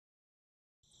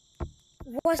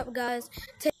What's up, guys?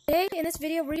 Today in this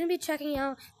video we're going to be checking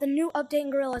out the new update in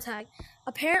Gorilla Tag.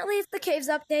 Apparently it's the Caves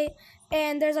update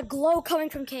and there's a glow coming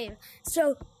from Cave.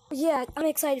 So yeah, I'm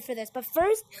excited for this. But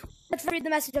first, let's read the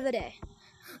message of the day.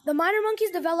 The Miner Monkeys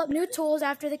developed new tools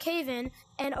after the cave-in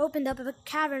and opened up a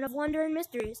cavern of wonder and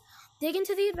mysteries. Dig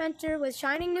into the adventure with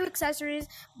shining new accessories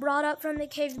brought up from the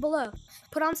caves below.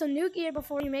 Put on some new gear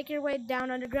before you make your way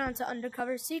down underground to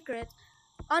uncover secrets,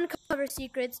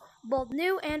 both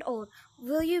new and old.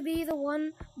 Will you be the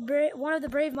one of the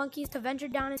brave monkeys to venture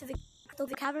down into the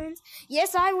caverns?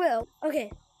 Yes, I will.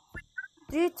 Okay.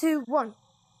 3, 2, 1.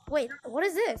 Wait, what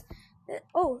is this?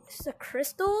 Oh, this is the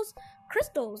crystals?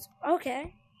 Crystals.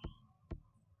 Okay.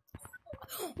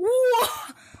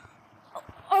 Whoa!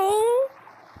 Oh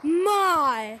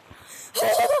my!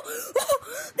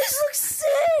 This looks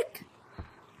sick!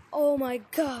 Oh my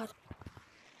god.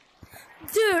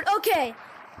 Dude, okay.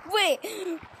 Wait.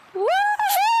 Woohoo!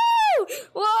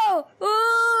 Whoa!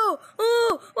 Whoa!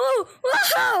 Whoa! Whoa!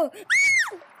 Whoa!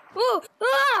 Whoa!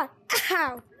 Ah!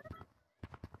 Ow!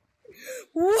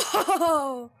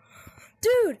 Whoa!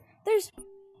 Dude, there's...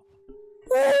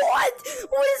 What?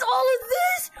 What is all of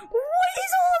this? What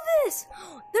is all of this?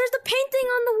 There's the painting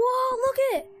on the wall. Look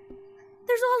at it.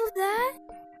 There's all of that.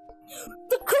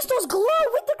 The crystals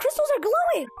glow. Wait, the crystals are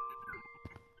glowing.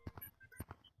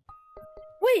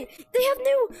 Wait, they have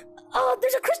new... Oh,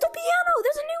 there's a crystal piano.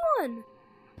 There's a new one.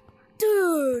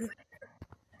 Dude.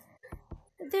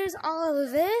 There's all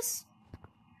of this.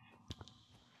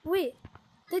 Wait,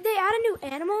 did they add a new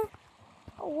animal?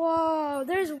 Whoa,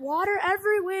 there's water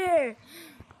everywhere.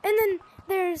 And then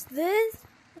there's this.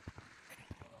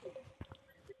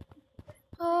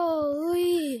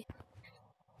 Holy.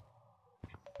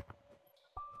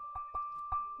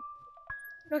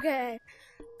 Okay.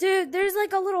 Dude, there's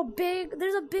like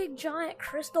there's a big giant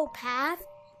crystal path.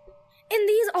 And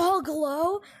these all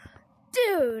glow.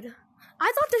 Dude,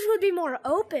 I thought this would be more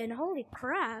open. Holy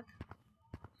crap.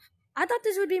 I thought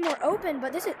this would be more open,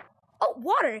 but this is... Oh,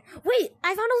 water! Wait,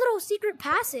 I found a little secret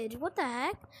passage. What the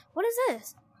heck? What is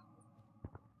this?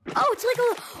 Oh, it's like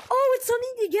a... Oh, it's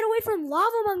something to get away from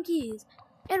lava monkeys.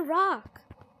 And rock.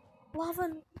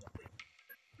 Lava...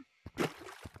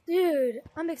 Dude,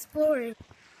 I'm exploring.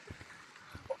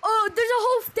 Oh, there's a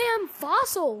whole damn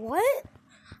fossil. What?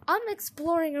 I'm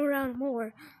exploring around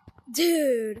more.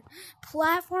 Dude,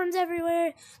 platforms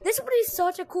everywhere. This would be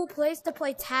such a cool place to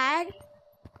play tag.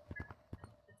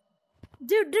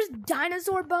 Dude, there's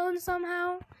dinosaur bones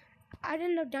somehow. I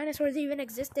didn't know dinosaurs even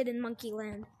existed in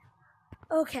Monkeyland.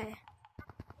 Okay.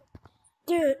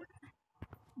 Dude.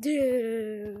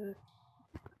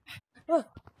 Oh.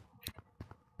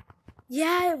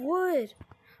 Yeah, it would.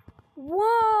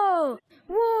 Whoa.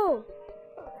 Whoa.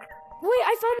 Wait,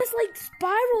 I found this, like,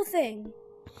 spiral thing.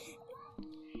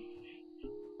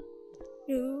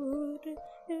 Boom,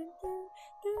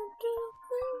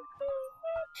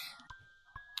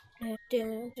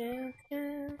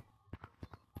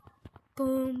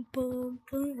 boom,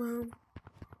 boom, boom.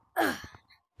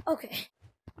 Okay.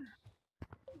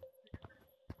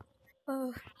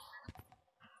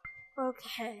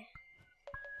 Okay.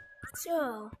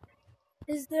 So,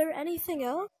 is there anything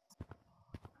else?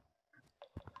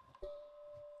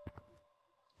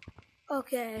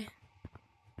 Okay.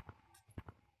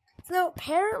 So,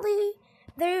 apparently,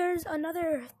 there's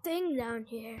another thing down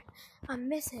here I'm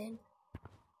missing.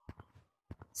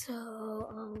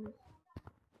 So,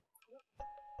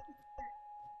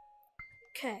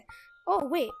 okay. Oh,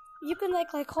 wait. You can, like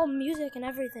hold music and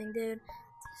everything, dude.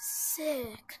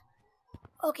 Sick.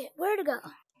 Okay, where to go?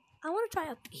 I want to try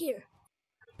up here.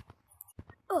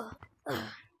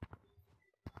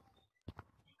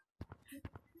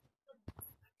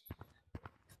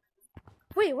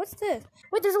 Wait, what's this?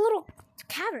 Wait, there's a little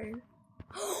cavern.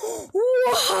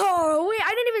 Whoa! Wait, I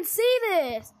didn't even see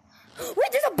this.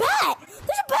 Wait, there's a bat!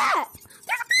 There's a bat!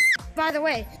 By the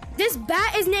way, this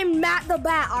bat is named Matt the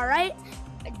Bat, alright?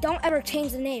 Don't ever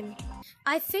change the name.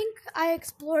 I think I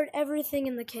explored everything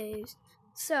in the caves.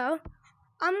 So,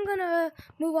 I'm gonna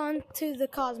move on to the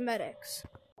cosmetics.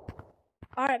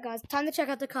 Alright guys, time to check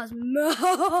out the cosmetics.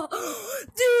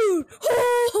 Dude!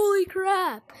 Holy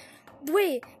crap!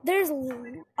 Wait, there's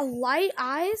a light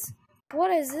eyes? What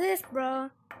is this,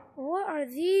 bro? What are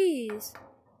these?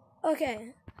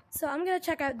 Okay, so I'm gonna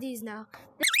check out these now.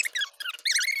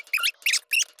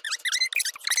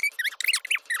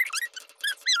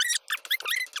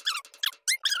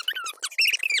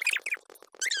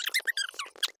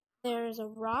 There's a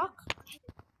rock.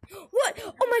 What?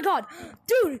 Oh my god!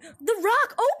 Dude, the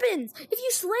rock opens! If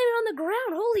you slam it on the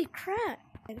ground, holy crap.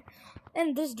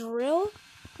 And this drill?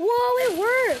 Whoa, it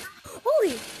worked!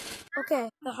 Holy... Okay,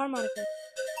 the harmonica.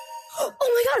 Oh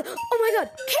my god! Oh my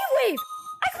god! K-Wave!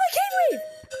 I can play K-Wave!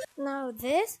 Now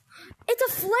this? It's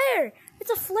a flare! It's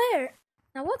a flare!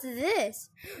 Now what's this?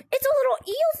 It's a little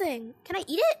eel thing! Can I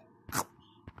eat it?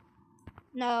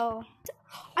 No.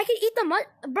 I can eat the mud.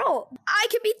 Bro, I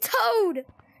can be Toad!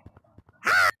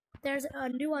 There's a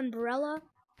new umbrella.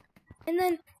 And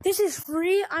then this is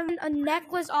free. I'm a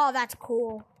necklace. Oh, that's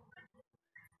cool.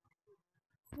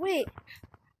 Wait,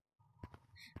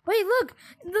 look.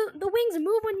 The wings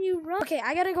move when you run. Okay,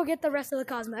 I gotta go get the rest of the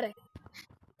cosmetic.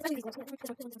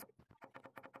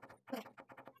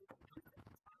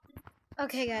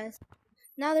 Okay, guys.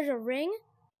 Now there's a ring.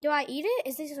 Do I eat it?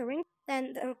 Is this a ring?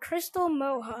 Then the crystal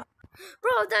mohawk.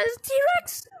 Bro, that is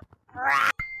T-Rex.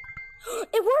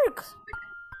 It works.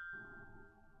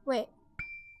 Wait.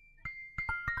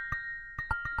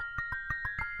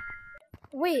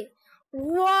 Wait.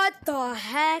 What the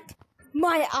heck?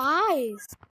 My eyes.